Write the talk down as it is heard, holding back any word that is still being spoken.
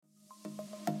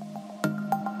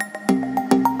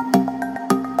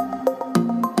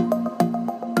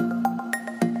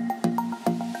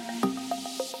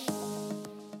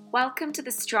Welcome to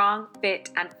the Strong, Fit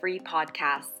and Free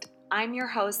podcast. I'm your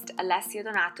host, Alessia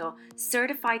Donato,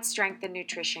 certified strength and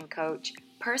nutrition coach,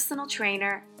 personal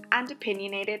trainer, and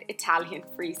opinionated Italian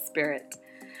free spirit.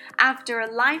 After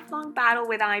a lifelong battle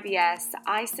with IBS,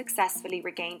 I successfully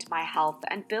regained my health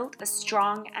and built a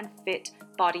strong and fit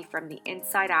body from the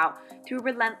inside out through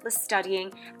relentless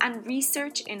studying and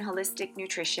research in holistic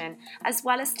nutrition, as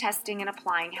well as testing and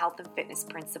applying health and fitness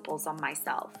principles on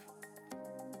myself.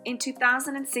 In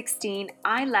 2016,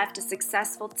 I left a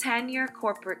successful 10-year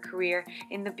corporate career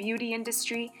in the beauty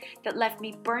industry that left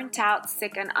me burnt out,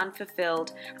 sick, and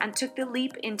unfulfilled, and took the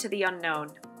leap into the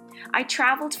unknown. I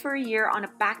traveled for a year on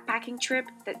a backpacking trip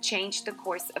that changed the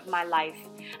course of my life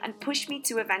and pushed me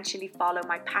to eventually follow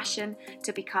my passion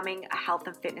to becoming a health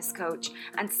and fitness coach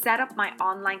and set up my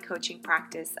online coaching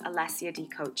practice, Alessia D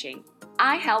Coaching.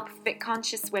 I help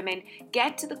fit-conscious women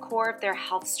get to the core of their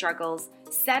health struggles,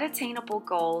 set attainable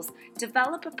goals,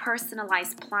 develop a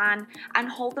personalized plan, and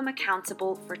hold them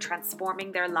accountable for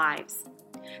transforming their lives.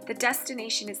 The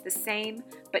destination is the same,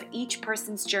 but each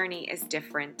person's journey is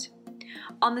different.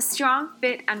 On the Strong,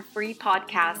 Fit and Free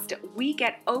podcast, we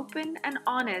get open and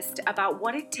honest about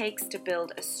what it takes to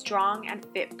build a strong and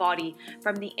fit body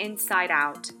from the inside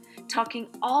out, talking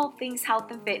all things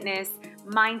health and fitness,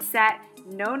 mindset,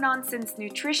 no-nonsense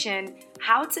nutrition,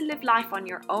 how to live life on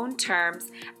your own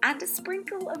terms, and a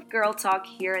sprinkle of girl talk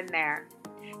here and there.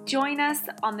 Join us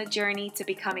on the journey to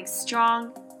becoming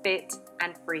strong, fit,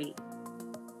 and free.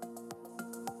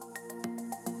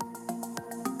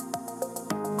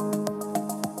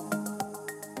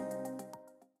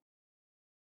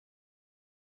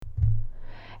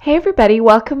 Hey everybody,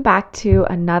 welcome back to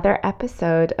another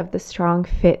episode of the Strong,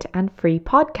 Fit and Free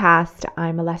podcast.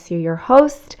 I'm Alessia, your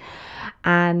host,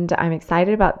 and I'm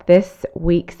excited about this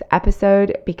week's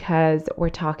episode because we're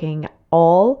talking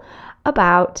all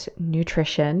about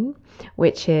nutrition,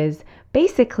 which is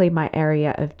basically my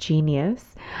area of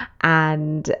genius,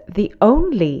 and the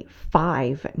only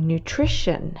 5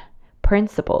 nutrition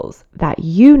principles that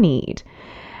you need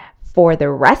for the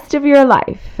rest of your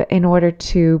life in order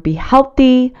to be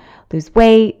healthy, lose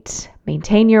weight,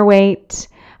 maintain your weight,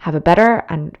 have a better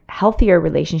and healthier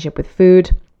relationship with food,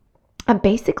 and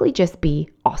basically just be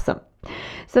awesome.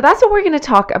 So that's what we're going to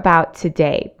talk about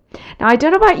today. Now, I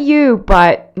don't know about you,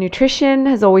 but nutrition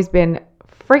has always been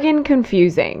friggin'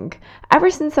 confusing. Ever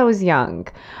since I was young,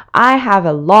 I have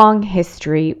a long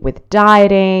history with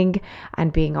dieting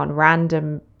and being on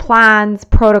random plans,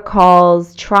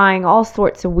 protocols, trying all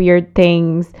sorts of weird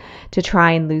things to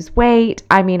try and lose weight.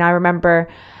 I mean, I remember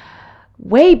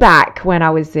way back when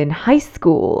I was in high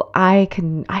school, I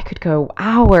could go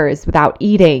hours without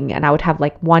eating and I would have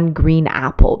like one green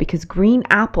apple because green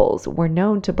apples were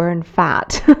known to burn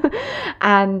fat.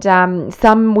 And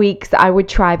some weeks I would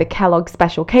try the Kellogg's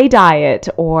Special K diet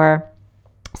or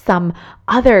some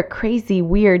other crazy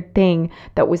weird thing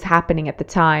that was happening at the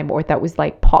time or that was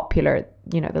like popular,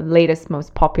 the latest,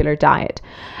 most popular diet.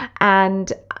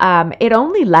 And it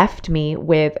only left me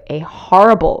with a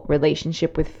horrible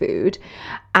relationship with food.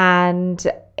 And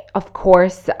of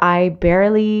course, I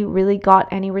barely really got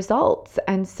any results.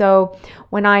 And so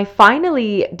when I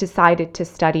finally decided to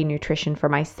study nutrition for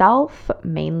myself,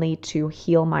 mainly to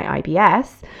heal my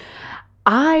IBS,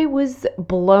 I was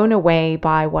blown away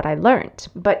by what I learned.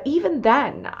 But even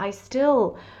then, I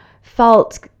still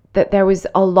felt that there was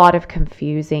a lot of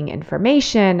confusing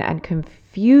information and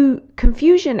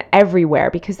confusion everywhere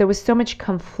because there was so much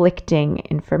conflicting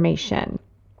information.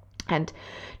 And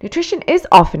nutrition is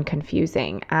often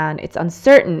confusing and it's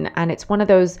uncertain, and it's one of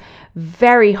those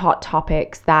very hot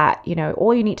topics that,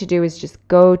 all you need to do is just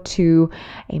go to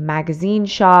a magazine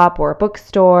shop or a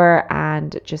bookstore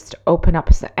and just open up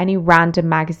any random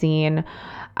magazine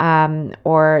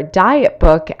or diet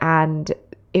book, and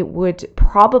it would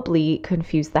probably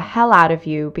confuse the hell out of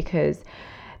you because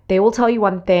they will tell you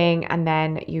one thing and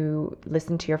then you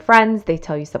listen to your friends, they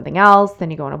tell you something else, then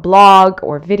you go on a blog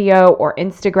or video or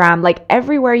Instagram. Like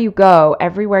everywhere you go,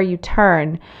 everywhere you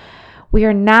turn, we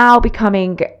are now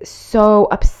becoming so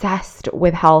obsessed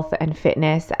with health and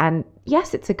fitness. And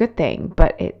yes, it's a good thing,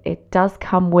 but it does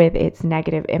come with its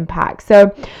negative impact.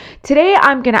 So today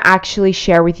I'm going to actually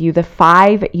share with you the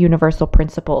 5 universal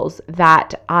principles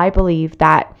that I believe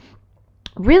that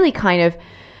really kind of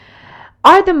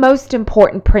are the most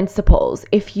important principles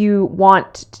if you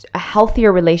want a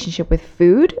healthier relationship with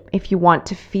food, if you want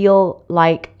to feel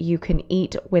like you can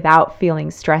eat without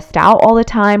feeling stressed out all the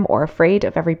time or afraid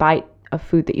of every bite of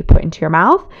food that you put into your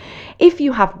mouth, if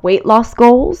you have weight loss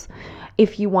goals,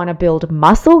 if you want to build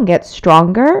muscle and get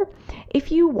stronger,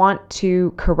 if you want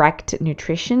to correct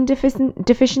nutrition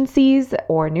deficiencies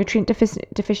or nutrient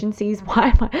deficiencies,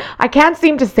 I can't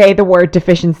seem to say the word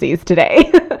deficiencies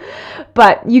today,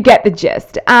 but you get the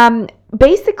gist.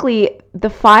 Basically, the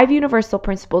 5 universal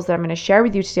principles that I'm going to share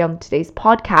with you today on today's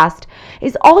podcast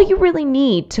is all you really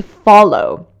need to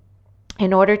follow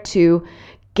in order to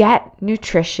get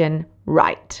nutrition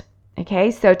right. Okay,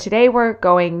 so today we're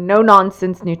going no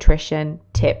nonsense nutrition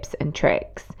tips and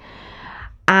tricks.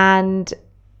 And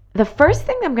the first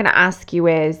thing I'm going to ask you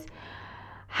is,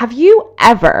 have you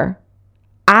ever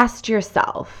asked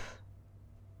yourself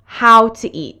how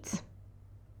to eat?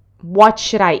 What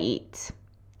should I eat?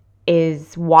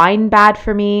 Is wine bad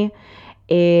for me?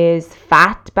 Is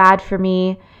fat bad for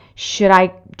me? Should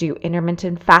I do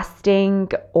intermittent fasting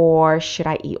or should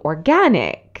I eat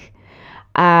organic?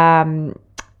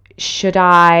 Should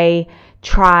I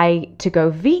try to go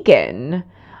vegan?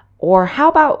 Or how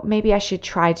about maybe I should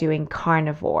try doing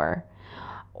carnivore?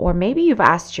 Or maybe you've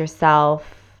asked yourself,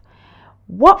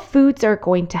 what foods are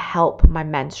going to help my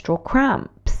menstrual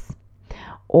cramps?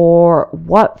 Or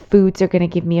what foods are going to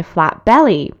give me a flat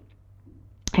belly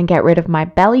and get rid of my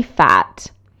belly fat?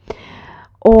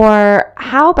 Or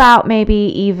how about maybe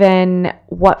even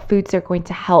what foods are going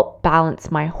to help balance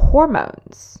my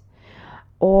hormones?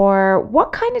 Or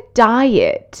what kind of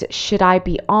diet should I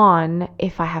be on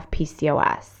if I have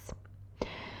PCOS?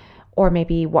 Or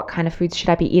maybe what kind of foods should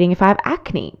I be eating if I have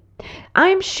acne?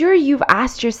 I'm sure you've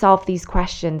asked yourself these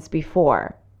questions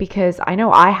before, because I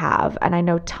know I have, and I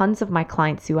know tons of my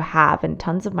clients who have, and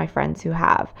tons of my friends who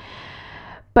have.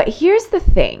 But here's the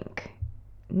thing.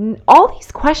 All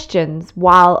these questions,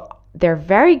 while they're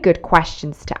very good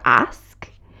questions to ask,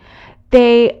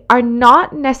 they are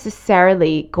not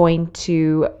necessarily going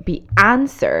to be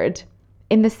answered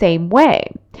in the same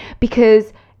way,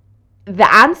 because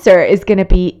the answer is going to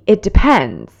be, it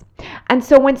depends. And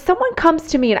so when someone comes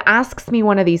to me and asks me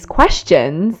one of these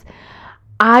questions,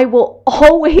 I will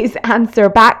always answer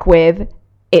back with,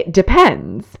 it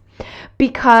depends.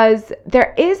 Because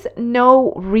there is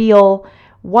no real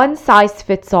one size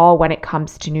fits all when it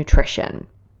comes to nutrition.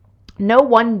 No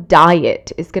one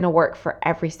diet is going to work for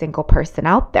every single person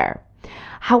out there.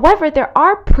 However, there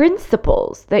are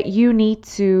principles that you need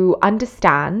to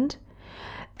understand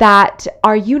that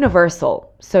are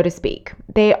universal, so to speak.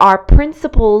 They are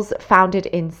principles founded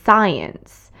in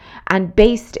science and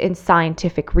based in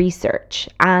scientific research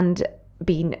and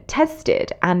being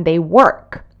tested, and they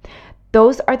work.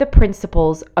 Those are the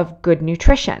principles of good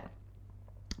nutrition.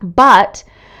 But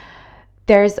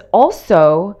there's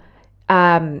also,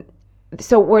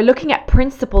 so we're looking at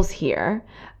principles here,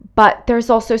 but there's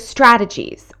also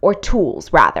strategies or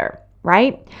tools rather,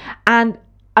 right? And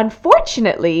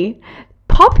unfortunately,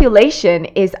 population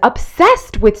is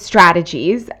obsessed with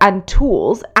strategies and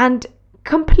tools and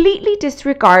completely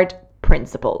disregard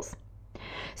principles.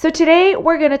 So today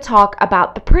we're going to talk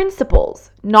about the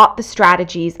principles, not the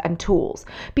strategies and tools.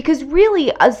 Because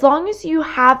really, as long as you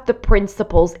have the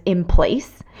principles in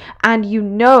place and you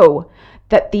know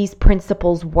that these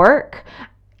principles work,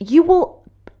 you will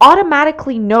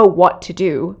automatically know what to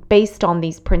do based on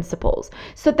these principles.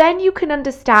 So then you can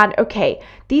understand, okay,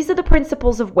 these are the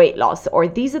principles of weight loss, or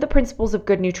these are the principles of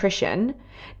good nutrition.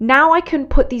 Now I can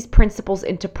put these principles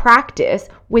into practice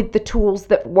with the tools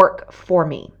that work for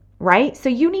me, right? So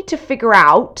you need to figure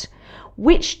out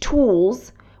which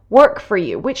tools work for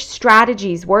you, which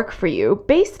strategies work for you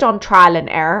based on trial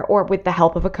and error or with the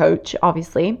help of a coach,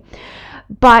 obviously.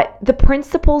 But the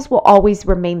principles will always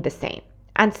remain the same.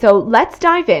 And so let's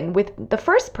dive in with the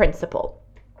first principle,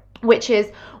 which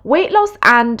is weight loss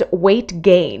and weight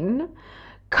gain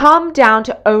come down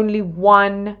to only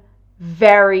one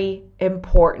very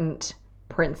important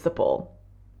principle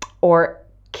or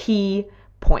key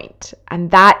point,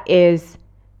 and that is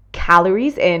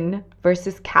calories in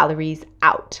versus calories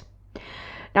out.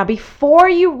 Now, before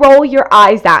you roll your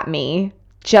eyes at me,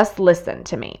 just listen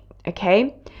to me,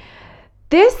 okay?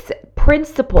 This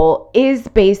principle is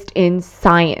based in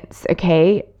science,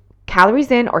 okay?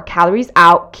 Calories in or calories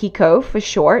out, KICO for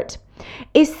short,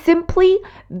 is simply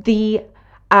the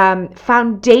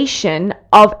foundation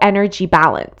of energy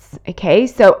balance, okay?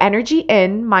 So energy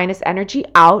in minus energy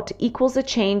out equals a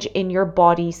change in your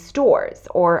body stores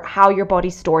or how your body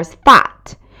stores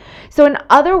fat. So in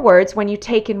other words, when you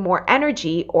take in more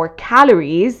energy or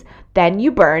calories than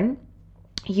you burn,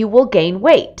 you will gain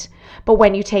weight. But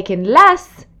when you take in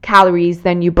less calories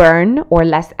than you burn or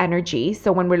less energy,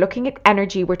 so when we're looking at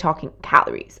energy, we're talking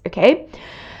calories, okay?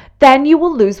 Then you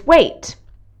will lose weight.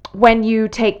 When you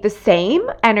take the same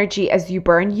energy as you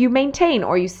burn, you maintain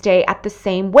or you stay at the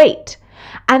same weight.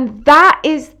 And that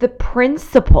is the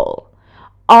principle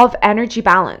of energy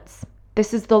balance.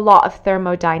 This is the law of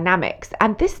thermodynamics.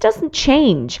 And this doesn't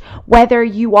change whether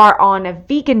you are on a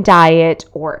vegan diet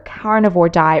or a carnivore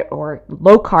diet or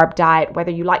low carb diet,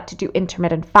 whether you like to do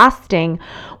intermittent fasting,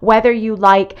 whether you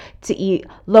like to eat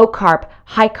low carb,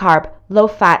 low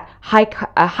fat,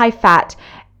 high fat,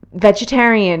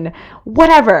 vegetarian,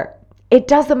 whatever. It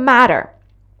doesn't matter,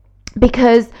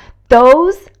 because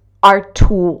those are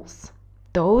tools.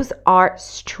 Those are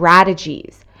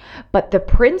strategies. But the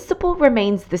principle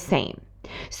remains the same.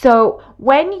 So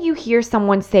when you hear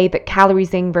someone say that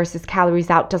calories in versus calories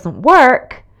out doesn't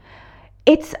work,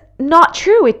 it's not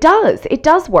true. It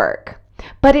does work.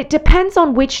 But it depends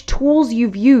on which tools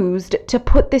you've used to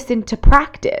put this into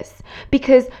practice.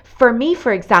 Because for me,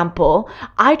 for example,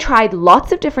 I tried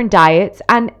lots of different diets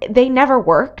and they never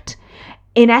worked.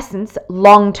 In essence,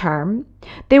 long term,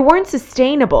 they weren't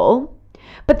sustainable.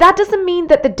 But that doesn't mean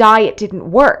that the diet didn't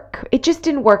work. It just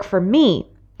didn't work for me.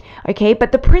 Okay,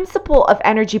 but the principle of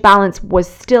energy balance was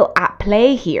still at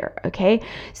play here. Okay,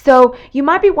 so you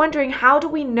might be wondering, how do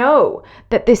we know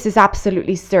that this is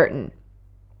absolutely certain?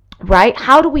 Right?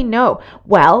 How do we know?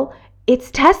 Well,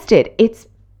 it's tested. It's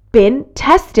been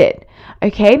tested.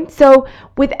 Okay, so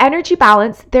with energy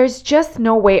balance, there's just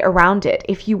no way around it.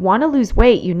 If you want to lose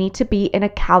weight, you need to be in a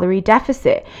calorie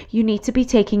deficit. You need to be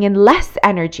taking in less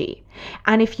energy.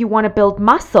 And if you want to build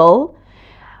muscle,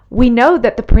 we know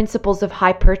that the principles of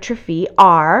hypertrophy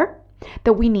are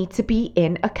that we need to be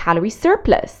in a calorie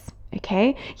surplus.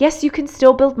 Okay, yes, you can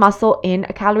still build muscle in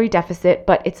a calorie deficit,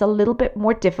 but it's a little bit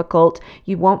more difficult.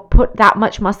 You won't put that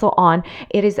much muscle on.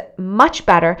 It is much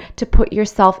better to put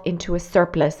yourself into a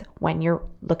surplus when you're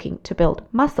looking to build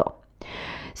muscle.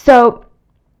 So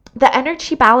the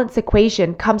energy balance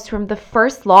equation comes from the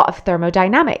first law of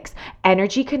thermodynamics.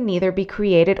 Energy can neither be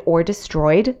created or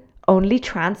destroyed, only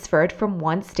transferred from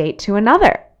one state to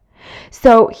another.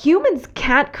 So humans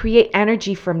can't create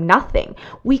energy from nothing.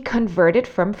 We convert it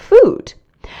from food.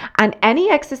 And any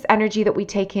excess energy that we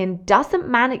take in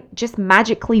doesn't just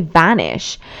magically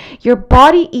vanish. Your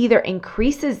body either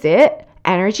increases it,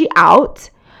 energy out,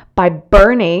 by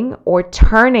burning or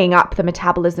turning up the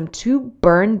metabolism to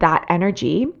burn that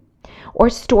energy, or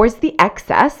stores the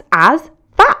excess as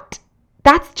fat.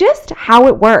 That's just how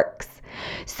it works.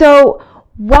 So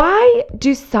why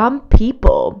do some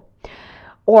people,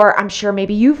 or I'm sure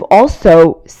maybe you've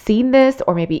also seen this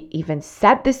or maybe even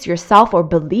said this yourself or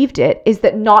believed it, is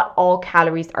that not all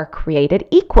calories are created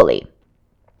equally?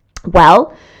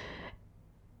 Well,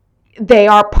 they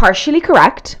are partially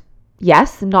correct.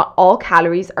 Yes, not all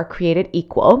calories are created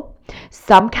equal.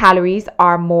 Some calories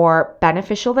are more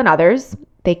beneficial than others.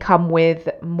 They come with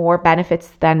more benefits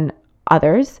than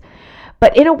others.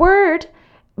 But in a word,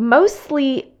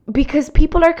 mostly because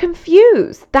people are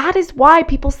confused. That is why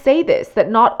people say this,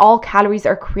 that not all calories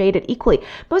are created equally.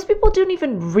 Most people don't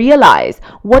even realize,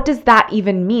 what does that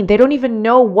even mean? They don't even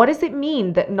know, what does it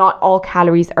mean that not all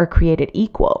calories are created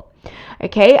equal?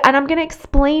 Okay, and I'm going to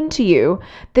explain to you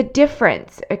the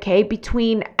difference, okay,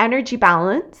 between energy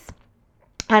balance,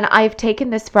 and I've taken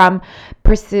this from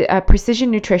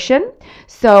Precision Nutrition.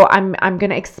 So I'm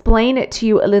going to explain it to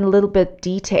you in a little bit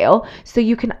detail so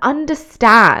you can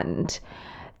understand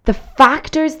the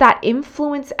factors that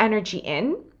influence energy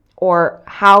in, or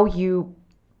how you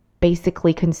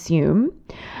basically consume,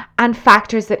 and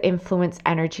factors that influence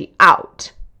energy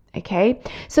out. Okay,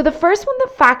 so the first one,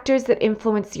 the factors that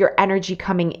influence your energy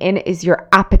coming in, is your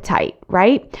appetite,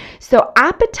 right? So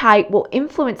appetite will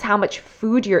influence how much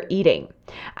food you're eating.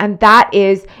 And that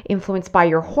is influenced by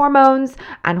your hormones,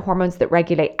 and hormones that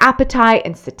regulate appetite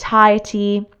and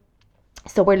satiety.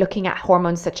 So we're looking at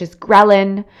hormones such as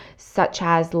ghrelin, such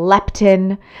as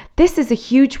leptin. This is a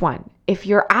huge one. If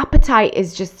your appetite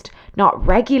is just not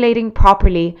regulating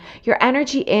properly, your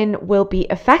energy in will be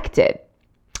affected.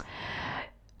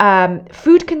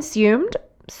 Food consumed,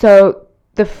 so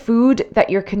the food that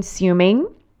you're consuming,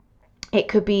 it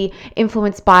could be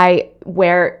influenced by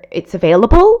where it's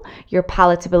available, your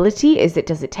palatability,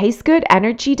 does it taste good,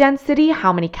 energy density,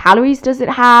 how many calories does it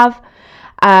have,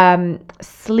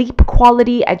 sleep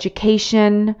quality,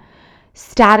 education,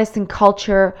 status and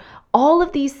culture. All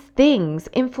of these things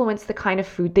influence the kind of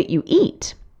food that you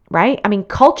eat, right? I mean,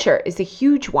 culture is a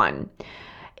huge one.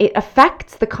 It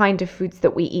affects the kind of foods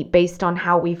that we eat based on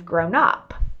how we've grown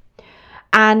up.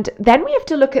 And then we have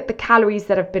to look at the calories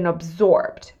that have been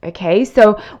absorbed. Okay,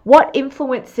 so what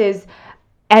influences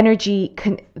energy,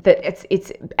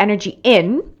 it's energy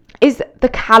in, is the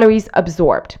calories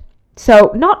absorbed.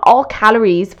 So not all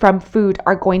calories from food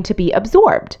are going to be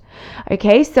absorbed.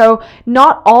 Okay, so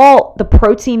not all the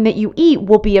protein that you eat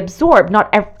will be absorbed. Not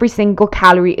every single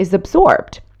calorie is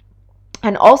absorbed.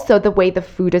 and also the way the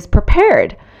food is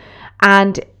prepared.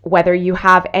 And whether you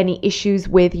have any issues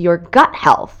with your gut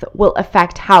health will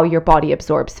affect how your body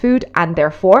absorbs food and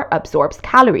therefore absorbs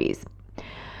calories.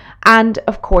 And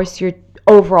of course, your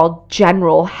overall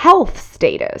general health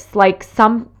status, like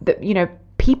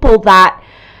people that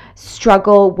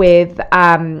struggle with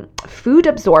food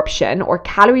absorption or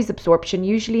calories absorption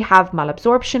usually have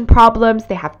malabsorption problems.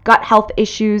 They have gut health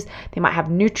issues. They might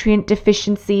have nutrient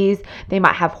deficiencies. They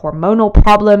might have hormonal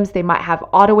problems. They might have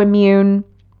autoimmune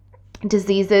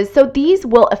diseases. So these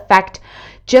will affect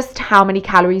just how many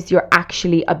calories you're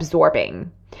actually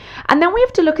absorbing. And then we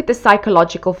have to look at the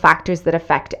psychological factors that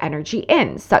affect energy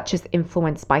in, such as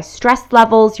influence by stress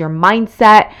levels, your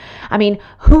mindset. I mean,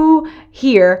 who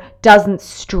here doesn't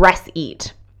stress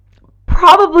eat?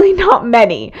 Probably not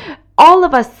many. All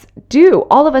of us do.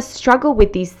 All of us struggle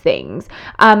with these things.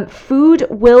 Food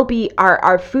will be,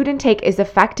 our food intake is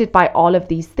affected by all of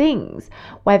these things.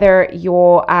 Whether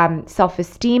your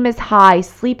self-esteem is high,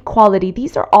 sleep quality,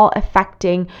 these are all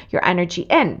affecting your energy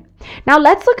in. Now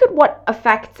let's look at what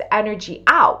affects energy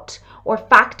out, or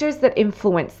factors that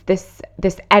influence this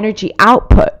energy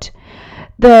output.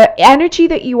 The energy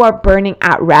that you are burning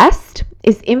at rest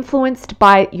is influenced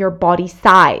by your body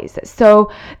size.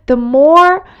 So the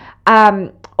more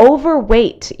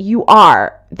overweight you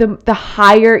are, the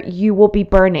higher you will be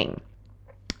burning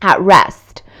at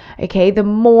rest. Okay, the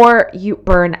more you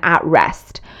burn at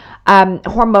rest.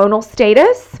 Hormonal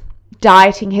status,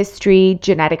 dieting history,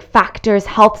 genetic factors,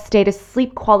 health status,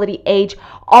 sleep quality, age,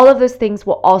 all of those things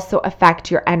will also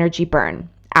affect your energy burn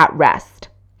at rest.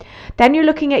 Then you're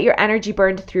looking at your energy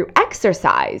burned through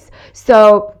exercise.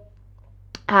 So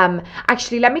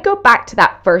actually, let me go back to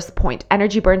that first point,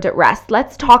 energy burned at rest.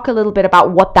 Let's talk a little bit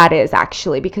about what that is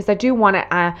actually, because I do want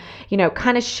to,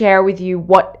 kind of share with you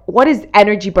what is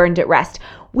energy burned at rest.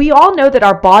 We all know that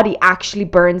our body actually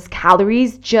burns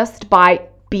calories just by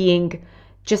being,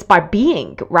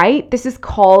 right? This is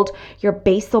called your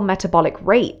basal metabolic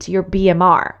rate, your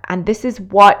BMR. And this is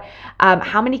what,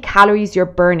 how many calories you're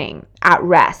burning at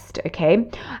rest, okay?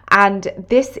 And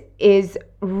this is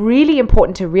really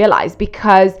important to realize,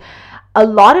 because a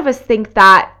lot of us think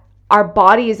that our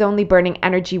body is only burning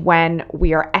energy when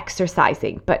we are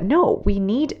exercising. But no, we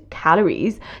need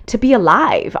calories to be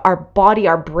alive. Our body,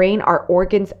 our brain, our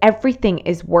organs, everything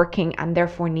is working and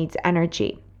therefore needs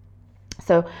energy.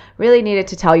 So really needed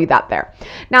to tell you that there.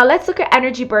 Now let's look at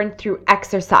energy burned through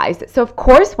exercise. So of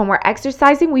course, when we're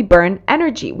exercising, we burn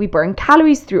energy. We burn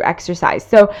calories through exercise.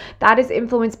 So that is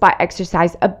influenced by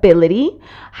exercise ability,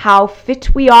 how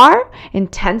fit we are,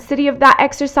 intensity of that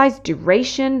exercise,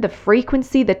 duration, the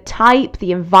frequency, the type,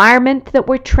 the environment that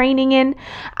we're training in,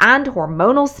 and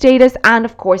hormonal status, and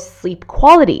of course, sleep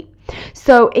quality.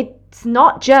 So it's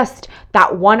not just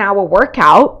that 1 hour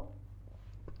workout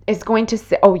is going to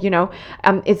say,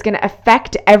 it's going to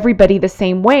affect everybody the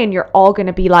same way. And you're all going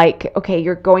to be like, okay,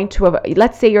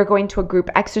 let's say you're going to a group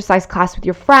exercise class with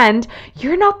your friend.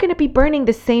 You're not going to be burning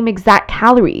the same exact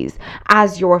calories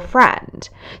as your friend.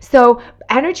 So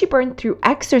energy burned through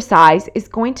exercise is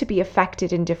going to be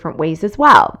affected in different ways as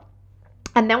well.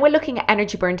 And then we're looking at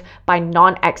energy burned by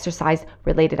non-exercise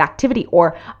related activity,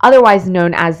 or otherwise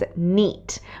known as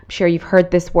NEAT. I'm sure you've heard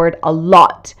this word a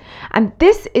lot. And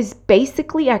this is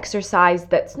basically exercise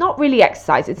that's not really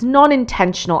exercise. It's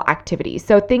non-intentional activity.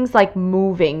 So things like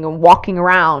moving and walking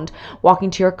around, walking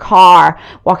to your car,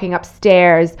 walking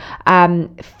upstairs,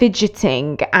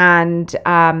 fidgeting,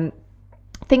 and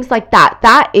things like that.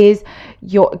 That is,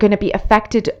 you're going to be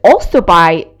affected also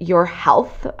by your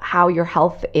health, how your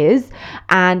health is,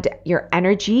 and your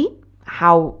energy,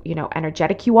 how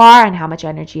energetic you are and how much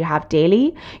energy you have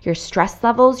daily, your stress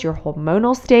levels, your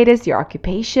hormonal status, your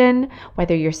occupation,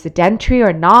 whether you're sedentary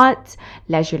or not,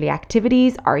 leisurely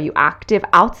activities, are you active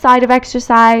outside of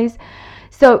exercise?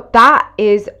 So that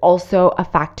is also a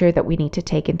factor that we need to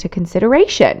take into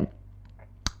consideration.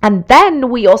 And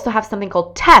then we also have something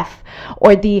called TEF,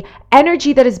 or the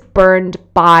energy that is burned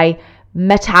by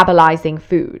metabolizing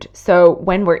food. So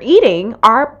when we're eating,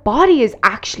 our body is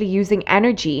actually using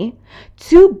energy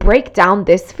to break down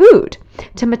this food,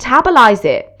 to metabolize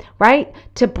it, right?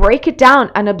 To break it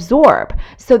down and absorb.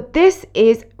 So this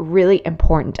is really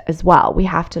important as well. We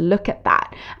have to look at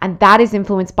that. And that is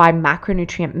influenced by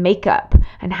macronutrient makeup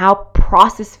and how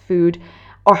processed food,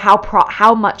 or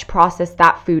how much processed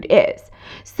that food is.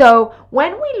 So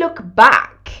when we look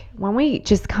back, when we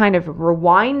just kind of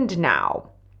rewind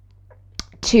now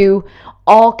to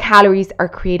all calories are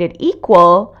created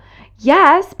equal,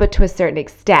 yes, but to a certain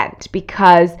extent,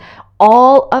 because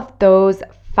all of those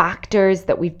factors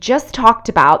that we've just talked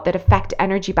about that affect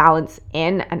energy balance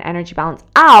in and energy balance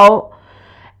out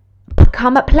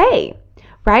come at play,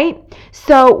 right?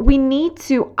 So we need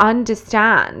to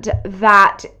understand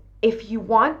that if you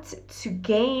want to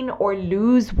gain or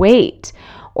lose weight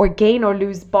or gain or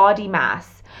lose body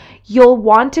mass, you'll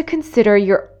want to consider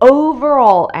your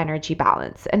overall energy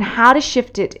balance and how to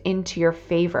shift it into your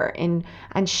favor and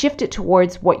shift it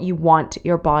towards what you want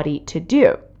your body to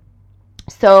do.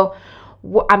 So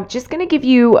I'm just going to give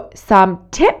you some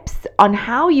tips on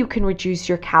how you can reduce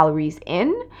your calories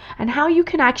in and how you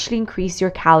can actually increase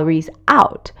your calories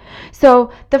out.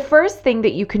 So the first thing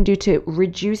that you can do to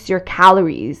reduce your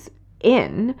calories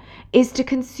in is to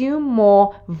consume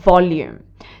more volume.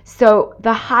 So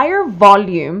the higher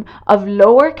volume of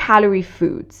lower calorie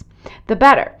foods, the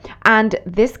better. And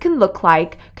this can look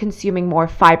like consuming more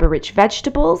fiber-rich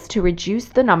vegetables to reduce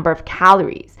the number of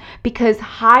calories, because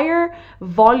higher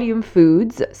volume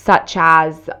foods such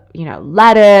as,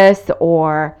 lettuce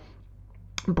or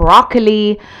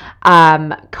broccoli,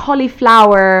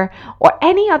 cauliflower, or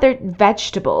any other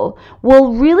vegetable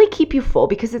will really keep you full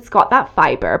because it's got that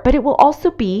fiber, but it will also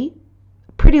be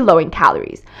pretty low in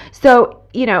calories. So,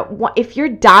 if you're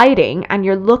dieting and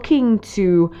you're looking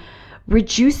to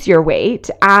reduce your weight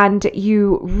and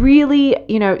you really,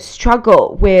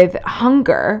 struggle with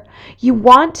hunger, you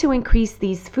want to increase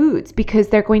these foods because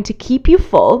they're going to keep you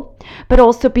full, but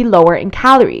also be lower in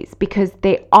calories because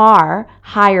they are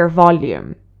higher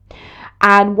volume.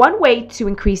 And one way to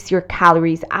increase your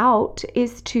calories out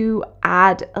is to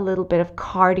add a little bit of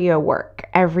cardio work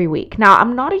every week. Now,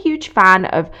 I'm not a huge fan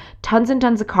of tons and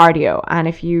tons of cardio. And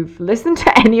if you've listened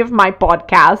to any of my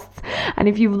podcasts and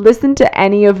if you've listened to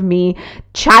any of me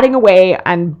chatting away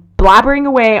and blabbering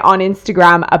away on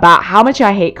Instagram about how much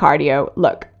I hate cardio,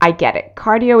 look, I get it.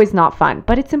 Cardio is not fun,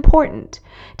 but it's important.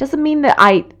 It doesn't mean that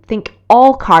I think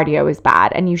all cardio is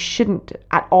bad and you shouldn't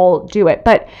at all do it,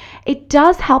 but it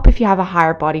does help if you have a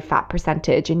higher body fat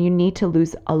percentage and you need to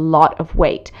lose a lot of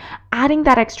weight. Adding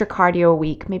that extra cardio a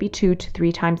week, maybe 2 to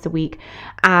 3 times a week,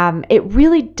 it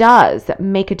really does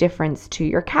make a difference to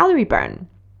your calorie burn.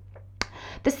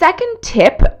 The second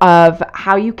tip of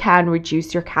how you can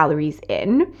reduce your calories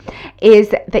in is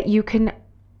that you can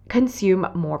consume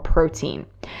more protein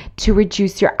to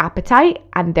reduce your appetite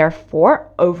and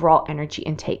therefore overall energy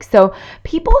intake. So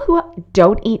people who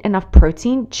don't eat enough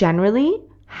protein generally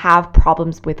have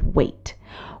problems with weight.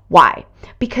 Why?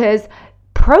 Because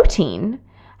protein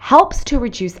helps to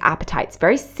reduce appetite. It's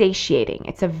very satiating.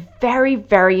 It's a very,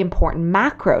 very important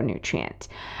macronutrient.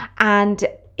 And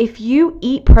if you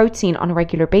eat protein on a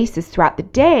regular basis throughout the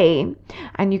day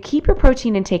and you keep your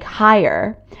protein intake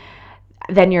higher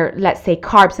than your, let's say,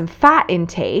 carbs and fat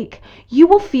intake, you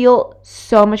will feel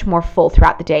so much more full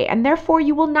throughout the day, and therefore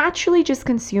you will naturally just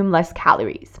consume less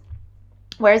calories.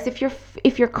 Whereas if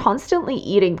you're constantly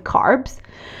eating carbs,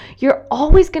 you're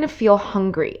always going to feel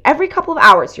hungry. Every couple of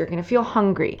hours, you're going to feel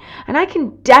hungry. And I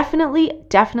can definitely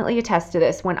attest to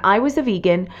this. When I was a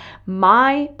vegan,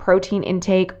 my protein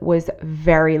intake was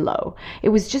very low. It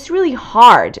was just really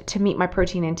hard to meet my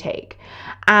protein intake.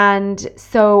 And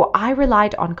so I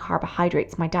relied on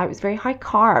carbohydrates. My diet was very high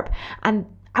carb, and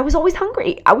I was always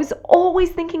hungry. I was always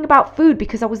thinking about food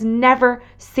because I was never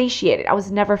satiated. I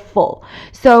was never full.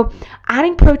 So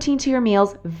adding protein to your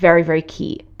meals, very, very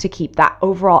key to keep that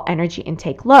overall energy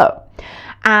intake low.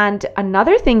 And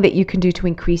another thing that you can do to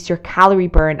increase your calorie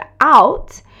burn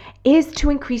out is to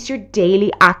increase your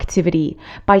daily activity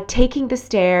by taking the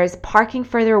stairs, parking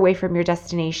further away from your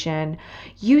destination,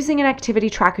 using an activity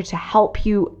tracker to help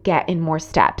you get in more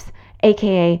steps,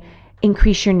 aka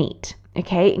increase your NEAT.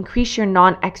 Okay, increase your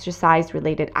non-exercise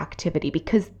related activity,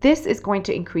 because this is going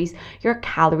to increase your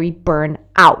calorie burn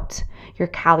out, your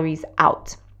calories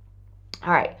out.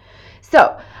 All right,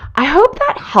 so I hope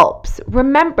that helps.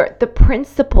 Remember, the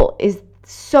principle is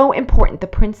so important. The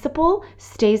principle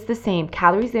stays the same,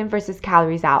 calories in versus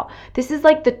calories out. This is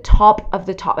like the top of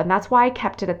the top, and that's why I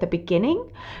kept it at the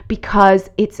beginning, because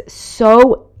it's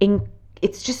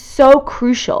just so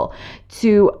crucial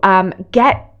to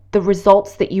get the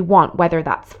results that you want, whether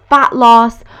that's fat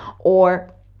loss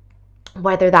or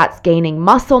whether that's gaining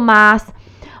muscle mass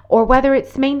or whether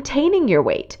it's maintaining your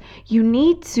weight. You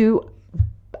need to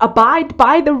abide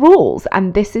by the rules,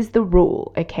 and this is the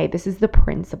rule, okay? This is the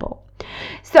principle.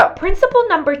 So principle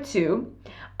number 2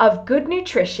 of good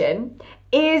nutrition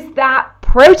is that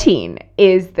protein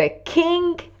is the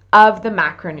king of the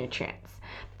macronutrients.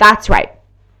 That's right.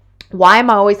 Why am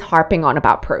I always harping on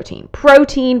about protein?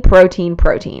 Protein.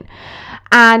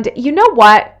 And you know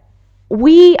what?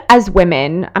 we as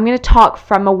women, I'm going to talk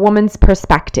from a woman's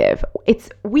perspective.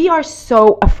 We are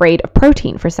so afraid of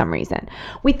protein for some reason.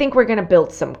 We think we're going to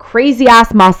build some crazy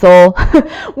ass muscle.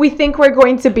 We think we're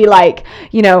going to be like,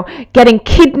 getting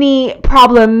kidney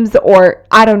problems or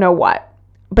I don't know what.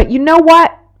 But you know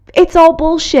what? It's all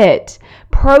bullshit.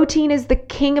 Protein is the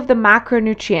king of the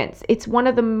macronutrients. It's one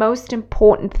of the most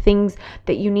important things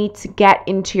that you need to get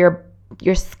into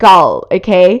your skull,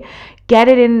 okay? Get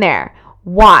it in there.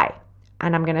 Why?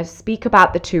 And I'm going to speak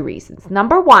about the 2 reasons.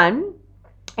 Number 1,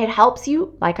 it helps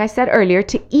you, like I said earlier,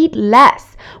 to eat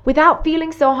less without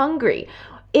feeling so hungry.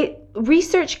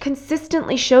 Research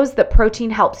consistently shows that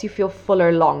protein helps you feel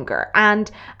fuller longer.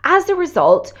 And as a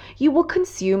result, you will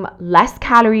consume less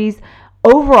calories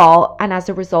overall. And as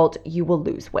a result, you will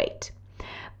lose weight.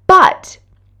 But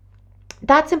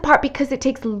that's in part because it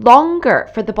takes longer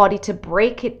for the body to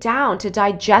break it down, to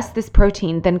digest this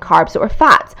protein than carbs or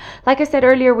fats. Like I said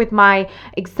earlier with my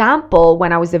example,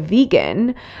 when I was a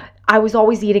vegan, I was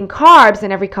always eating carbs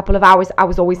and every couple of hours I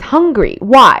was always hungry.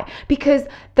 Why? Because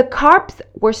the carbs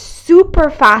were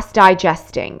super fast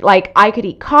digesting. Like I could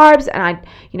eat carbs and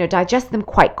I'd, digest them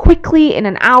quite quickly in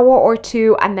an hour or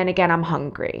 2, and then again I'm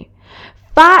hungry.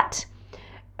 Fat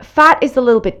is a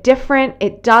little bit different.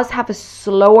 It does have a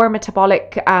slower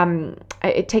metabolic,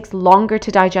 it takes longer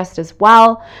to digest as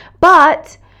well,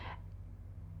 but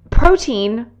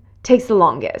protein takes the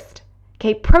longest.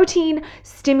 Okay, protein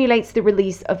stimulates the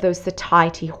release of those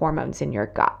satiety hormones in your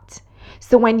gut.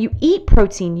 So when you eat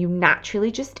protein, you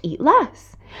naturally just eat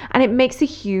less, and it makes a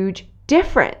huge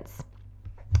difference.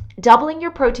 Doubling your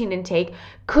protein intake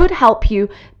could help you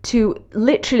to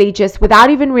literally just, without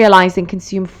even realizing,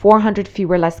 consume 400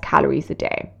 fewer less calories a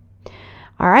day.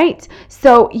 All right.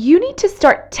 So you need to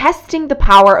start testing the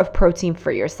power of protein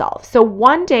for yourself. So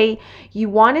one day you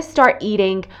want to start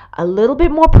eating a little bit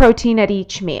more protein at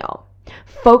each meal.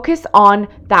 Focus on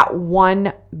that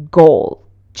one goal,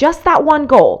 just that one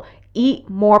goal. Eat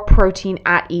more protein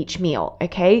at each meal.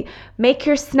 Okay. Make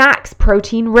your snacks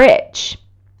protein rich.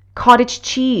 Cottage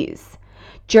cheese,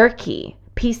 jerky,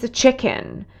 piece of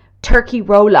chicken, turkey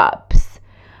roll-ups,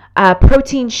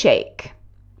 protein shake.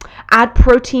 Add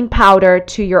protein powder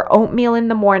to your oatmeal in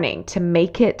the morning to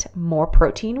make it more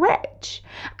protein rich,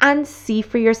 and see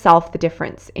for yourself the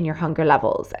difference in your hunger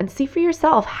levels, and see for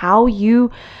yourself how your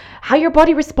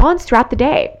body responds throughout the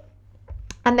day.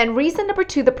 And then reason number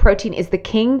 2, the protein is the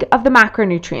king of the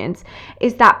macronutrients,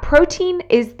 is that protein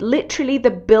is literally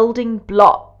the building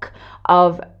block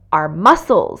of our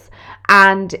muscles.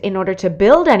 And in order to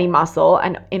build any muscle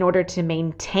and in order to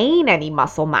maintain any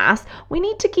muscle mass, we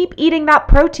need to keep eating that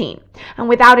protein. And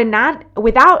without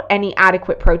any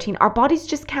adequate protein, our bodies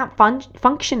just can't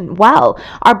function well.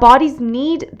 Our bodies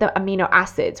need the amino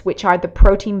acids, which are the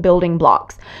protein building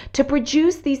blocks, to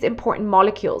produce these important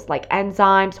molecules like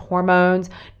enzymes, hormones,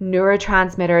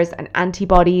 neurotransmitters, and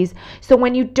antibodies. So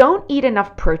when you don't eat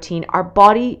enough protein, our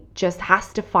body just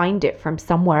has to find it from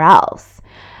somewhere else.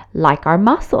 Like our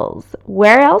muscles.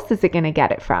 Where else is it going to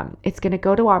get it from? It's going to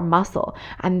go to our muscle,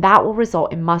 and that will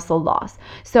result in muscle loss.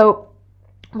 So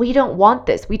we don't want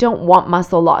this. We don't want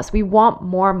muscle loss. We want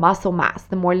more muscle mass.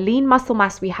 The more lean muscle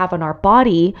mass we have on our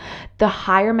body, the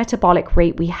higher metabolic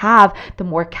rate we have, the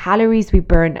more calories we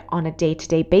burn on a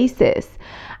day-to-day basis.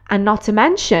 And not to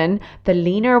mention, the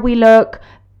leaner we look,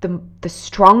 the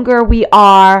stronger we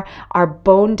are, our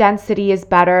bone density is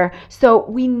better. So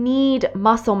we need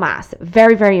muscle mass.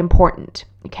 Very, very important.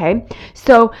 Okay.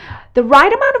 So the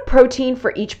right amount of protein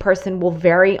for each person will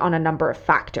vary on a number of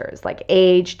factors like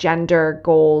age, gender,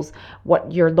 goals,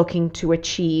 what you're looking to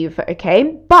achieve.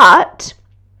 Okay. But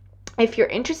if you're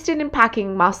interested in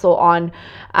packing muscle on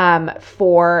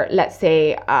for, let's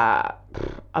say,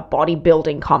 a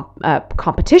bodybuilding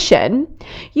competition,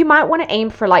 you might want to aim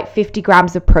for like 50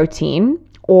 grams of protein,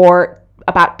 or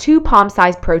about 2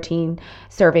 palm-sized protein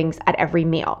servings at every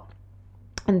meal.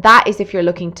 And that is if you're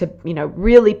looking to,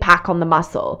 really pack on the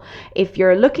muscle. If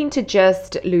you're looking to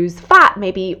just lose fat,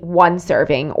 maybe 1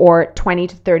 serving or 20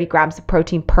 to 30 grams of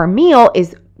protein per meal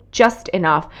is just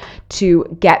enough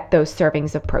to get those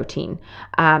servings of protein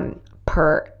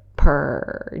per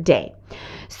day.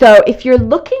 So if you're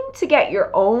looking to get your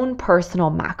own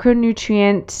personal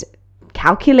macronutrient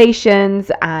calculations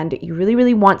and you really,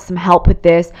 really want some help with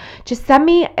this, just send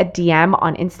me a DM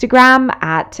on Instagram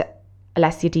at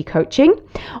Alessia D Coaching,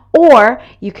 or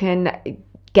you can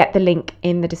get the link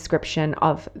in the description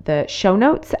of the show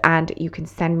notes and you can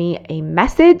send me a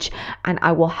message and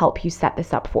I will help you set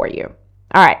this up for you.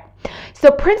 All right. So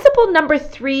principle number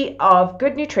 3 of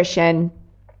good nutrition,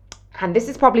 and this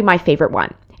is probably my favorite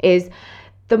one, is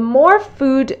the more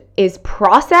food is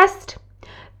processed,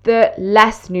 the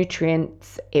less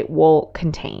nutrients it will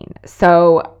contain.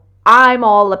 So I'm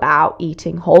all about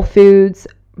eating whole foods,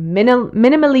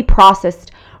 minimally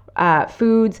processed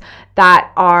foods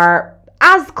that are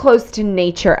as close to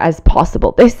nature as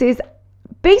possible. This is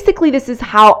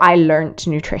how I learned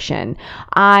nutrition.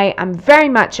 I am very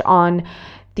much on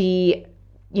the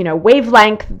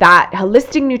wavelength that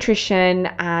holistic nutrition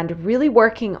and really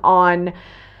working on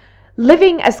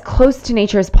living as close to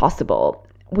nature as possible.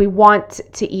 We want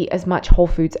to eat as much whole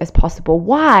foods as possible.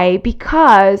 Why?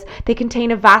 Because they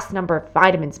contain a vast number of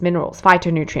vitamins, minerals,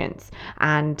 phytonutrients,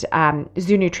 and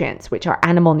zoonutrients, which are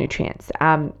animal nutrients.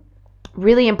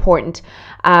 Really important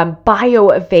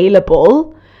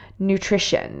bioavailable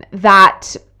nutrition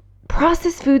that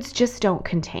processed foods just don't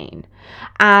contain.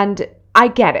 And I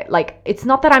get it. Like, it's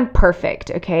not that I'm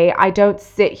perfect, okay? I don't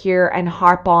sit here and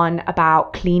harp on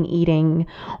about clean eating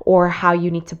or how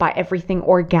you need to buy everything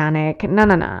organic.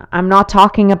 No. I'm not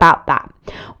talking about that.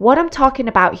 What I'm talking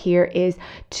about here is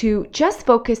to just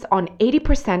focus on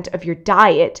 80% of your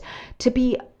diet to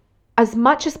be as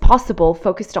much as possible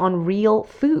focused on real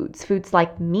foods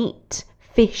like meat,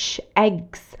 fish,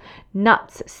 eggs,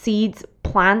 nuts, seeds,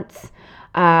 plants,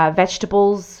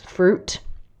 vegetables, fruit,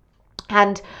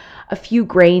 and a few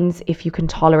grains if you can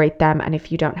tolerate them and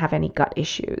if you don't have any gut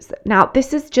issues. Now,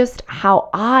 this is just how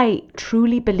I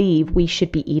truly believe we should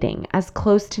be eating, as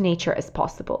close to nature as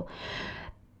possible.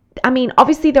 I mean,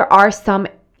 obviously there are some,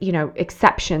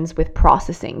 exceptions with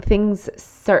processing things.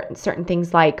 Certain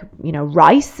things like,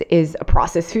 rice is a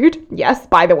processed food. Yes,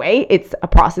 by the way, it's a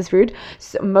processed food.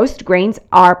 So most grains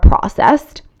are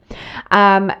processed.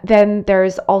 Then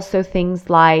there's also things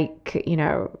like,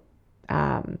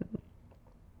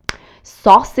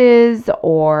 sauces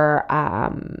or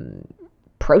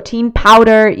protein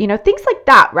powder, things like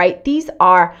that, right? These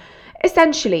are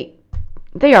essentially,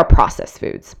 they are processed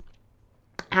foods.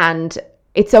 And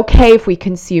it's okay if we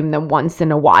consume them once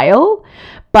in a while,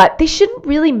 but they shouldn't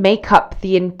really make up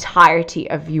the entirety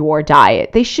of your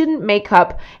diet. They shouldn't make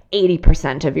up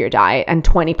 80% of your diet and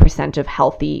 20% of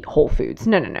healthy whole foods.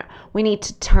 No. We need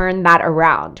to turn that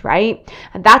around, right?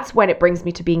 And that's when it brings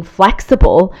me to being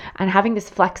flexible, and having this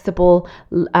flexible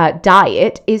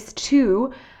diet is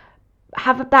to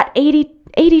have that 80-20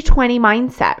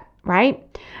 mindset,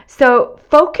 right? So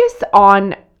focus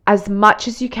on, as much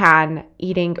as you can,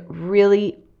 eating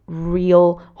really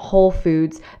real whole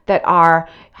foods that are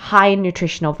high in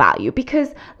nutritional value,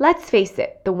 because let's face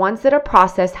it, the ones that are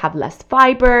processed have less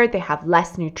fiber, they have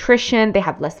less nutrition, they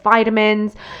have less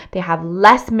vitamins, they have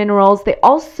less minerals. They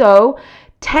also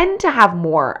tend to have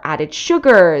more added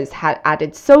sugars,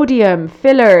 added sodium,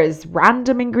 fillers,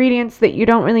 random ingredients that you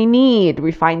don't really need,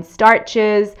 refined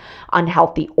starches,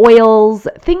 unhealthy oils,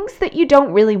 things that you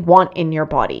don't really want in your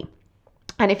body.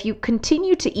 And if you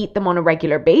continue to eat them on a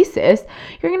regular basis,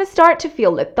 you're going to start to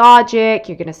feel lethargic.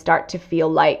 You're going to start to feel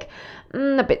like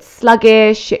a bit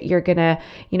sluggish. You're going to,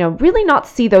 really not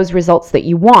see those results that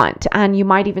you want. And you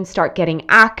might even start getting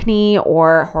acne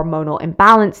or hormonal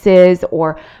imbalances,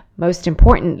 or most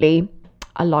importantly,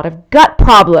 a lot of gut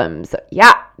problems.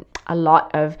 Yeah, a lot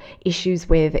of issues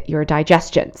with your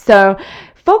digestion. So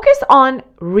focus on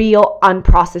real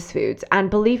unprocessed foods, and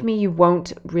believe me, you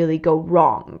won't really go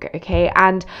wrong, okay?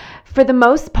 And for the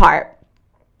most part,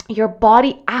 your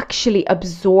body actually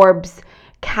absorbs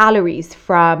calories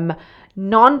from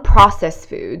non-processed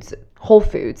foods, whole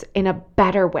foods, in a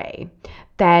better way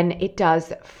than it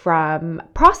does from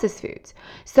processed foods.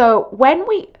 So I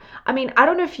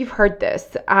don't know if you've heard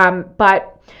this,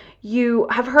 but you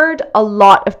have heard a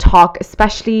lot of talk,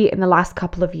 especially in the last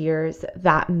couple of years,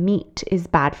 that meat is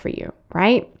bad for you,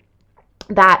 right?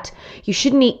 That you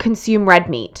shouldn't consume red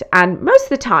meat. And most of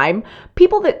the time,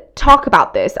 people that talk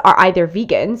about this are either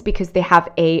vegans, because they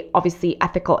have a obviously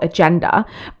ethical agenda,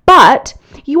 but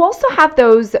you also have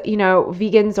those,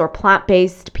 vegans or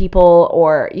plant-based people,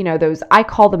 or, those, I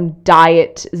call them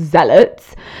diet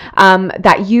zealots,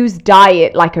 that use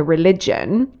diet like a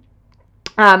religion.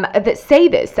 That say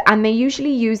this, and they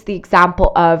usually use the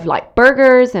example of like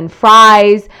burgers and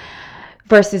fries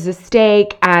versus a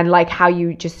steak, and like how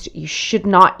you should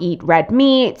not eat red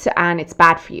meat and it's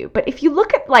bad for you. But if you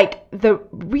look at like the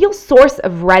real source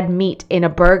of red meat in a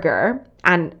burger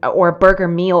or a burger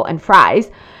meal and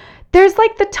fries, there's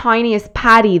like the tiniest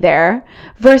patty there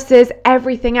versus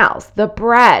everything else: the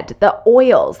bread, the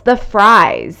oils, the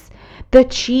fries, the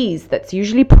cheese that's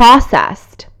usually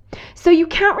processed. So you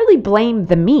can't really blame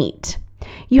the meat.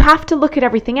 You have to look at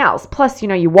everything else. Plus,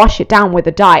 you wash it down with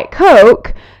a Diet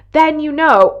Coke, then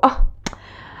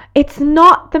it's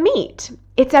not the meat.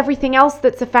 It's everything else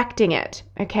that's affecting it,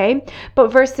 okay?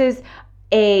 But versus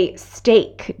a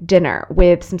steak dinner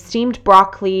with some steamed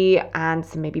broccoli and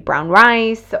some maybe brown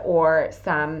rice or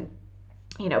some,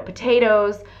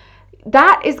 potatoes,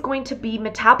 that is going to be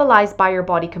metabolized by your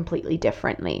body completely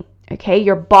differently. Okay,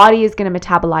 your body is going to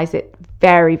metabolize it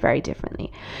very, very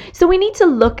differently. So we need to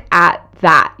look at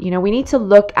that. We need to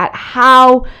look at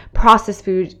how processed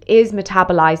food is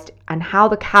metabolized and how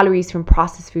the calories from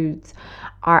processed foods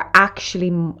are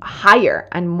actually higher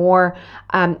and more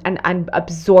and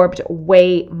absorbed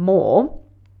way more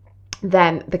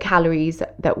than the calories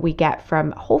that we get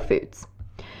from whole foods.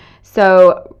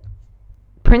 So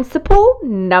principle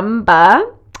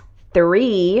number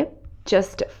 3,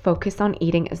 just focus on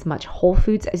eating as much whole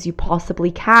foods as you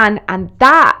possibly can, and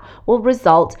that will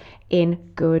result in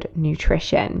good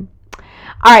nutrition.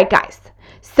 All right, guys.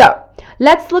 So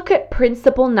let's look at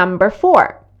principle number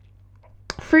 4.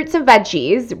 Fruits and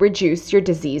veggies reduce your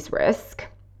disease risk,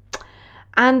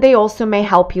 and they also may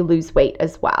help you lose weight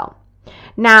as well.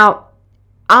 Now,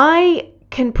 I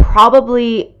can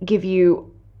probably give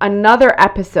you another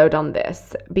episode on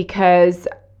this because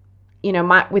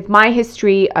with my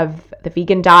history of the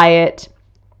vegan diet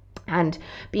and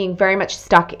being very much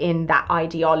stuck in that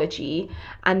ideology,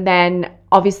 and then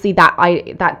obviously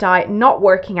that diet not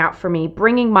working out for me,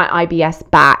 bringing my IBS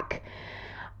back,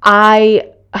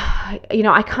 I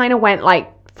kind of went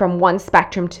like from one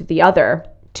spectrum to the other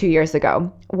 2 years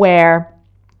ago, where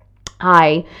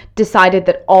I decided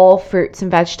that all fruits and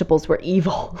vegetables were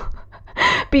evil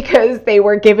because they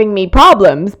were giving me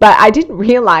problems. But I didn't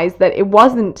realize that it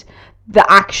wasn't the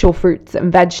actual fruits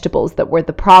and vegetables that were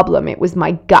the problem. It was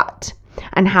my gut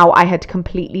and how I had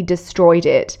completely destroyed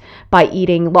it by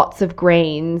eating lots of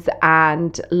grains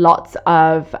and lots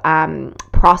of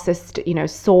processed,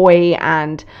 soy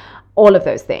and all of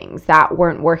those things that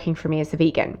weren't working for me as a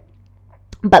vegan.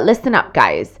 But listen up,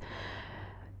 guys.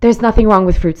 There's nothing wrong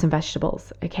with fruits and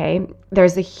vegetables, okay?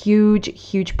 There's a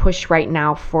huge push right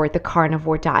now for the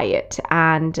carnivore diet.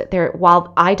 And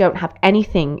while I don't have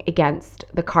anything against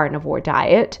the carnivore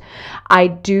diet, I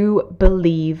do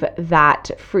believe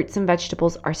that fruits and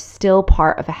vegetables are still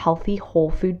part of a healthy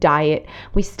whole food diet.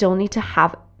 We still need to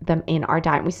have them in our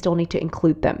diet. We still need to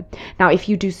include them. Now, if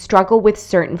you do struggle with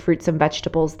certain fruits and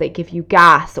vegetables, they give you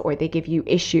gas or they give you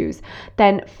issues,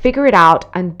 then figure it out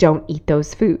and don't eat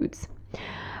those foods.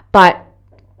 But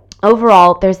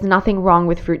overall, there's nothing wrong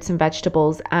with fruits and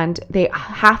vegetables, and they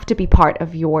have to be part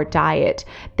of your diet.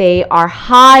 They are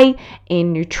high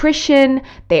in nutrition,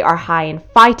 they are high in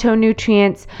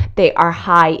phytonutrients, they are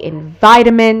high in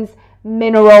vitamins,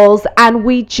 minerals, and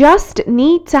we just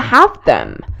need to have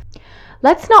them.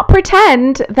 Let's not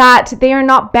pretend that they are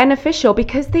not beneficial,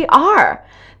 because they are.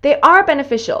 They are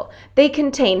beneficial. They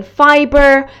contain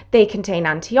fiber, they contain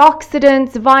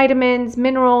antioxidants, vitamins,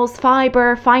 minerals,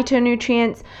 fiber,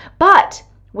 phytonutrients. But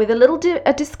with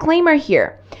a disclaimer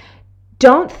here,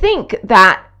 don't think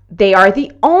that they are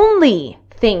the only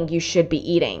thing you should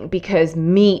be eating because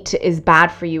meat is bad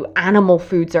for you. Animal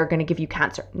foods are going to give you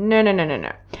cancer.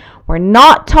 No. We're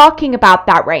not talking about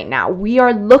that right now. We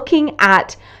are looking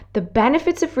at the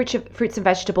benefits of fruits and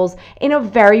vegetables in a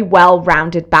very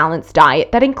well-rounded, balanced diet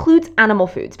that includes animal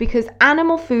foods, because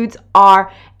animal foods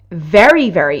are very,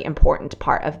 very important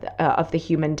part of the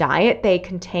human diet. They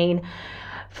contain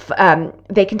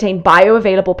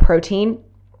bioavailable protein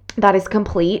that is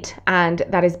complete and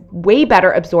that is way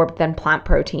better absorbed than plant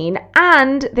protein,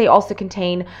 and they also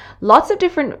contain lots of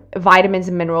different vitamins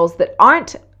and minerals that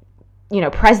aren't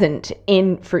present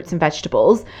in fruits and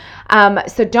vegetables.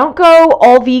 So don't go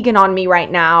all vegan on me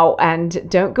right now, and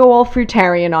don't go all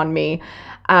fruitarian on me.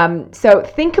 So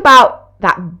think about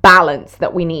that balance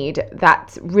that we need.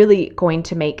 That's really going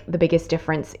to make the biggest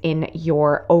difference in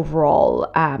your overall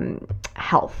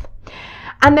health.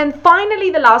 And then finally,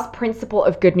 the last principle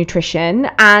of good nutrition,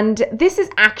 and this is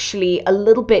actually a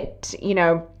little bit,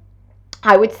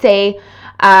 I would say,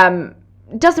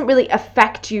 doesn't really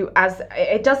affect you, as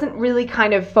it doesn't really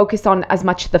kind of focus on as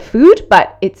much the food,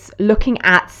 but it's looking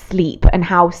at sleep and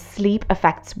how sleep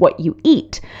affects what you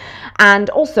eat, and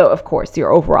also of course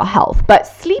your overall health. But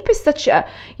sleep is such a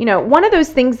one of those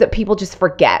things that people just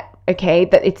forget, okay,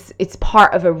 that it's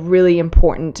part of a really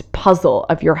important puzzle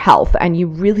of your health, and you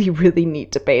really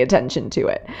need to pay attention to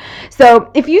it.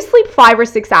 So if you sleep 5 or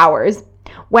 6 hours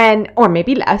or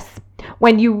maybe less,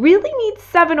 when you really need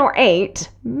 7 or 8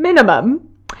 minimum,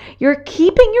 you're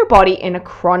keeping your body in a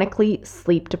chronically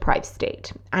sleep-deprived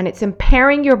state, and it's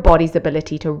impairing your body's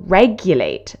ability to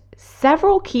regulate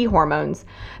several key hormones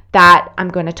that I'm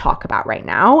going to talk about right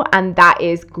now, and that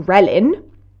is ghrelin,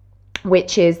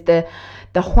 which is the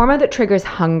hormone that triggers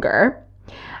hunger,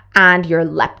 and your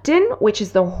leptin, which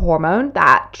is the hormone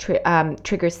that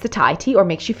triggers satiety or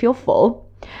makes you feel full.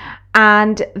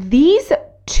 And these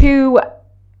two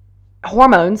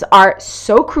hormones are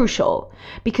so crucial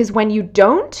because when you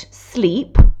don't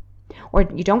sleep or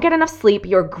you don't get enough sleep,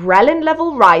 your ghrelin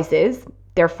level rises,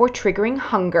 therefore triggering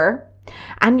hunger,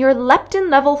 and your leptin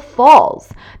level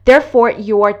falls. Therefore,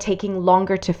 you are taking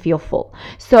longer to feel full.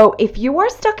 So if you are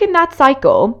stuck in that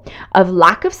cycle of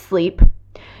lack of sleep,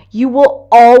 you will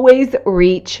always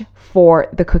reach for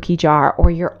the cookie jar, or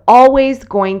you're always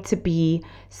going to be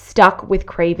stuck with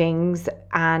cravings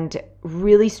and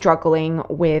really struggling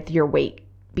with your weight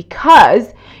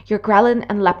because your ghrelin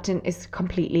and leptin is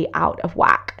completely out of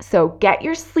whack. So get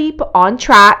your sleep on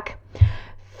track,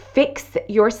 fix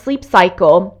your sleep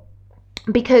cycle,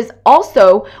 because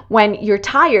also when you're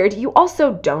tired, you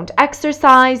also don't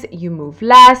exercise, you move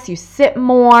less, you sit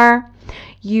more,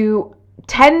 you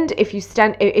tend, if you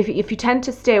tend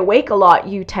to stay awake a lot,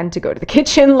 you tend to go to the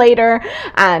kitchen later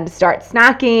and start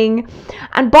snacking.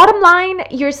 And bottom line,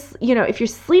 if you're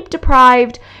sleep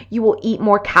deprived, you will eat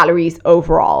more calories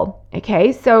overall.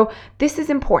 Okay, so this is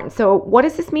important. So what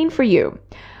does this mean for you?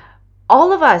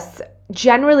 All of us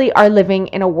generally are living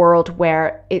in a world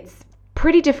where it's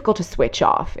pretty difficult to switch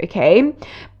off, okay?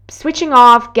 Switching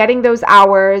off, getting those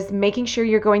hours, making sure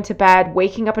you're going to bed,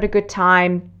 waking up at a good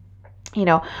time.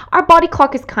 Our body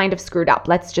clock is kind of screwed up.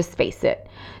 Let's just face it.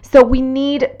 So we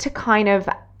need to kind of,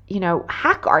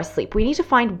 hack our sleep. We need to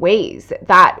find ways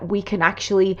that we can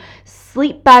actually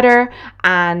sleep better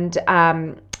and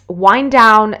wind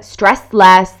down, stress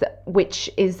less, which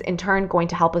is in turn going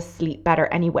to help us sleep better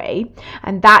anyway.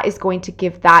 And that is going to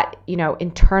give that,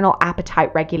 internal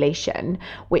appetite regulation,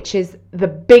 which is the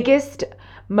biggest,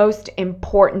 most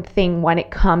important thing when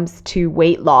it comes to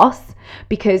weight loss.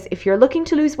 Because if you're looking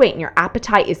to lose weight and your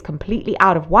appetite is completely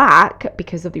out of whack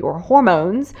because of your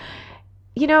hormones,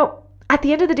 at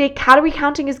the end of the day, calorie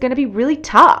counting is going to be really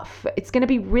tough. It's going to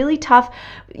be really tough,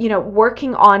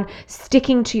 working on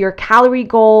sticking to your calorie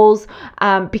goals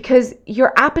because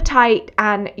your appetite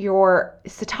and your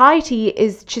satiety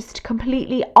is just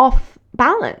completely off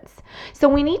balance. So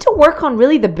we need to work on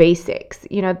really the basics.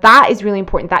 That is really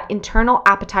important, that internal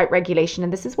appetite regulation.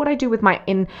 And this is what I do with my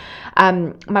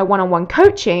one-on-one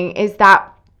coaching, is that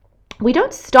we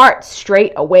don't start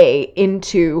straight away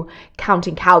into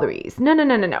counting calories. No.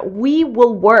 We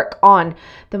will work on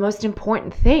the most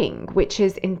important thing, which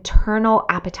is internal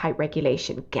appetite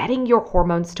regulation, getting your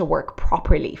hormones to work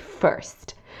properly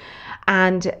first.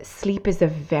 And sleep is a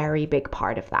very big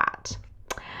part of that.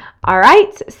 All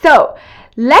right, so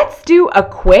let's do a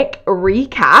quick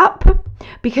recap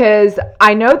because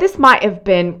I know this might have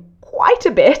been quite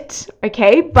a bit,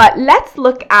 okay? But let's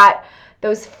look at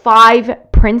those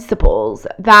 5 principles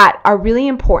that are really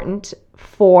important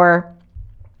for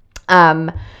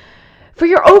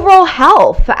your overall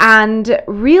health and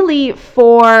really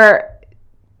for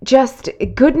just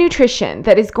good nutrition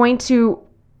that is going to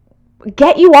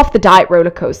get you off the diet roller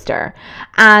coaster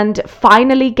and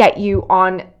finally get you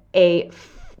on a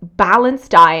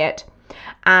balanced diet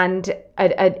and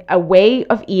a way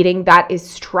of eating that is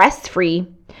stress-free,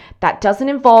 that doesn't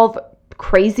involve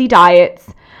crazy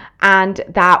diets, and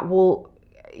that will,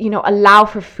 allow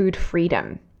for food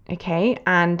freedom, okay,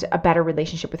 and a better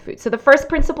relationship with food. So the first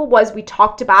principle we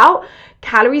talked about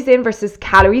calories in versus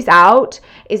calories out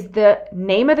is the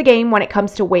name of the game when it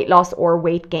comes to weight loss or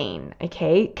weight gain,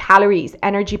 okay? Calories,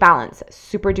 energy balance,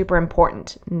 super duper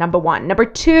important, number 1. Number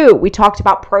 2, we talked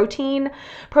about protein.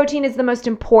 Protein is the most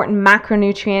important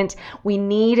macronutrient. We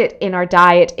need it in our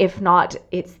diet. If not,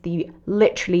 it's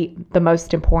literally the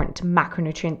most important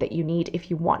macronutrient that you need if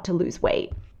you want to lose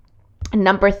weight.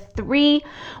 Number 3,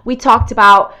 we talked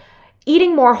about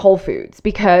eating more whole foods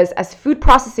because as food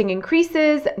processing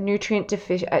increases, nutrient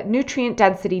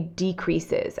density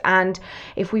decreases. And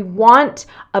if we want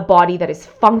a body that is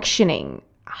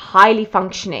highly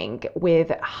functioning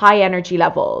with high energy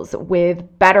levels, with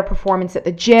better performance at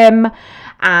the gym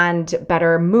and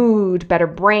better mood, better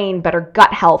brain, better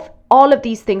gut health, all of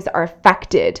these things are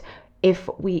affected if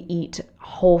we eat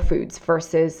whole foods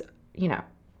versus,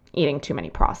 eating too many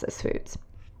processed foods.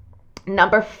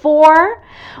 Number 4,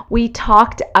 we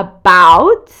talked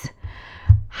about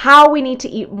how we need to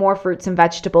eat more fruits and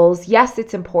vegetables. Yes,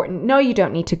 it's important. No, you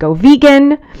don't need to go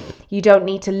vegan. You don't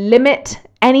need to limit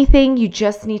anything. You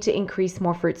just need to increase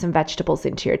more fruits and vegetables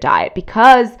into your diet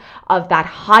because of that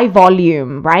high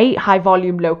volume, right? High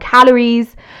volume, low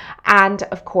calories. And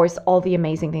of course, all the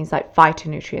amazing things like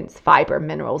phytonutrients, fiber,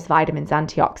 minerals, vitamins,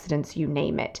 antioxidants, you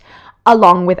name it,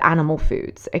 along with animal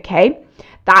foods, okay?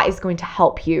 That is going to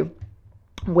help you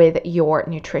with your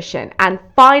nutrition. And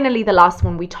finally, the last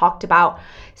one we talked about,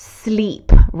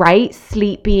 sleep, right?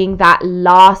 Sleep being that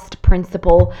last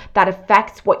principle that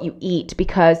affects what you eat,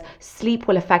 because sleep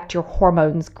will affect your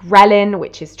hormones, ghrelin,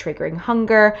 which is triggering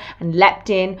hunger, and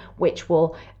leptin, which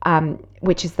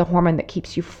is the hormone that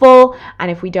keeps you full. And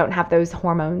if we don't have those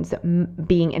hormones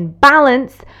being in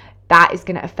balance, that is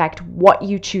going to affect what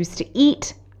you choose to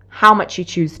eat, how much you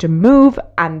choose to move,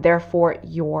 and therefore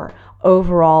your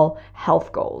overall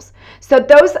health goals. So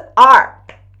those are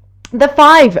the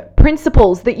 5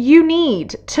 principles that you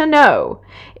need to know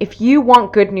if you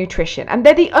want good nutrition. And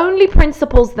they're the only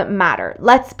principles that matter,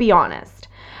 let's be honest.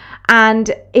 And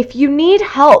if you need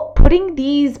help putting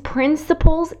these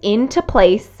principles into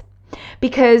place,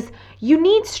 because you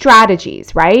need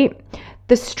strategies, right?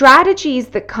 The strategies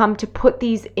that come to put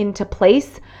these into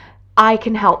place, I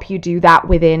can help you do that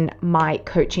within my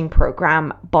coaching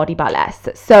program, Body by Less.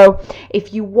 So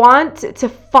if you want to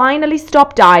finally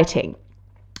stop dieting,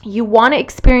 you want to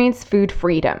experience food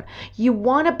freedom, you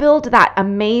want to build that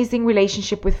amazing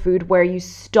relationship with food where you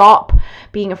stop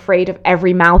being afraid of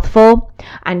every mouthful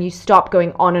and you stop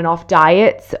going on and off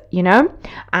diets,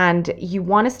 and you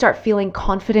want to start feeling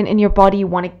confident in your body, you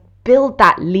want to build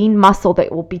that lean muscle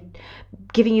that will be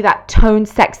giving you that toned,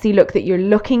 sexy look that you're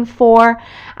looking for,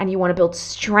 and you want to build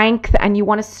strength, and you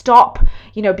want to stop,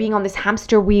 being on this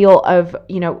hamster wheel of,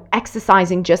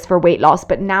 exercising just for weight loss,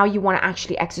 but now you want to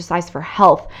actually exercise for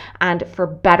health and for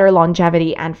better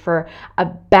longevity and for a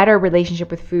better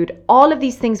relationship with food. All of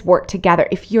these things work together.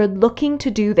 If you're looking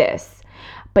to do this,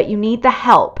 but you need the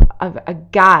help of a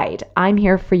guide, I'm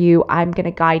here for you. I'm going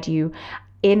to guide you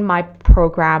in my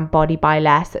program, Body by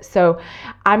Less. So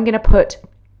I'm going to put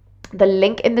the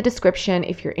link in the description.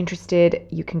 If you're interested,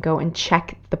 you can go and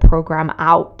check the program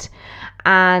out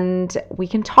and we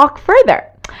can talk further.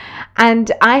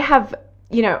 And I have,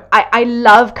 I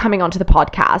love coming onto the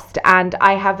podcast, and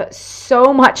I have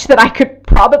so much that I could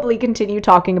probably continue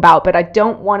talking about, but I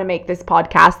don't want to make this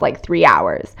podcast like 3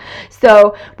 hours.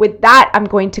 So with that, I'm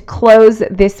going to close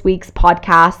this week's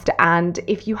podcast. And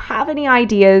if you have any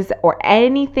ideas or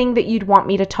anything that you'd want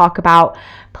me to talk about,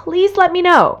 please let me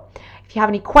know. If you have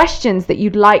any questions that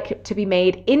you'd like to be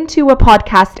made into a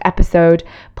podcast episode,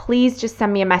 please just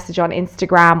send me a message on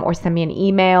Instagram or send me an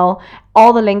email.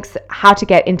 All the links, how to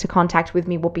get into contact with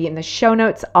me, will be in the show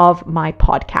notes of my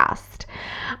podcast.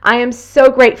 I am so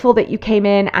grateful that you came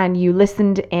in and you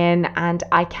listened in, and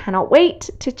I cannot wait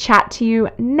to chat to you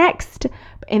in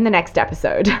the next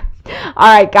episode. All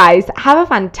right, guys, have a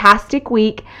fantastic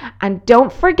week, and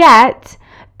don't forget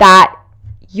that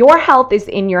your health is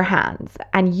in your hands,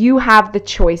 and you have the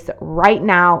choice right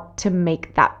now to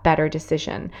make that better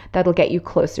decision that'll get you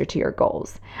closer to your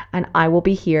goals. And I will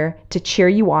be here to cheer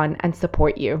you on and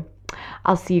support you.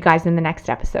 I'll see you guys in the next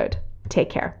episode. Take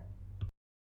care.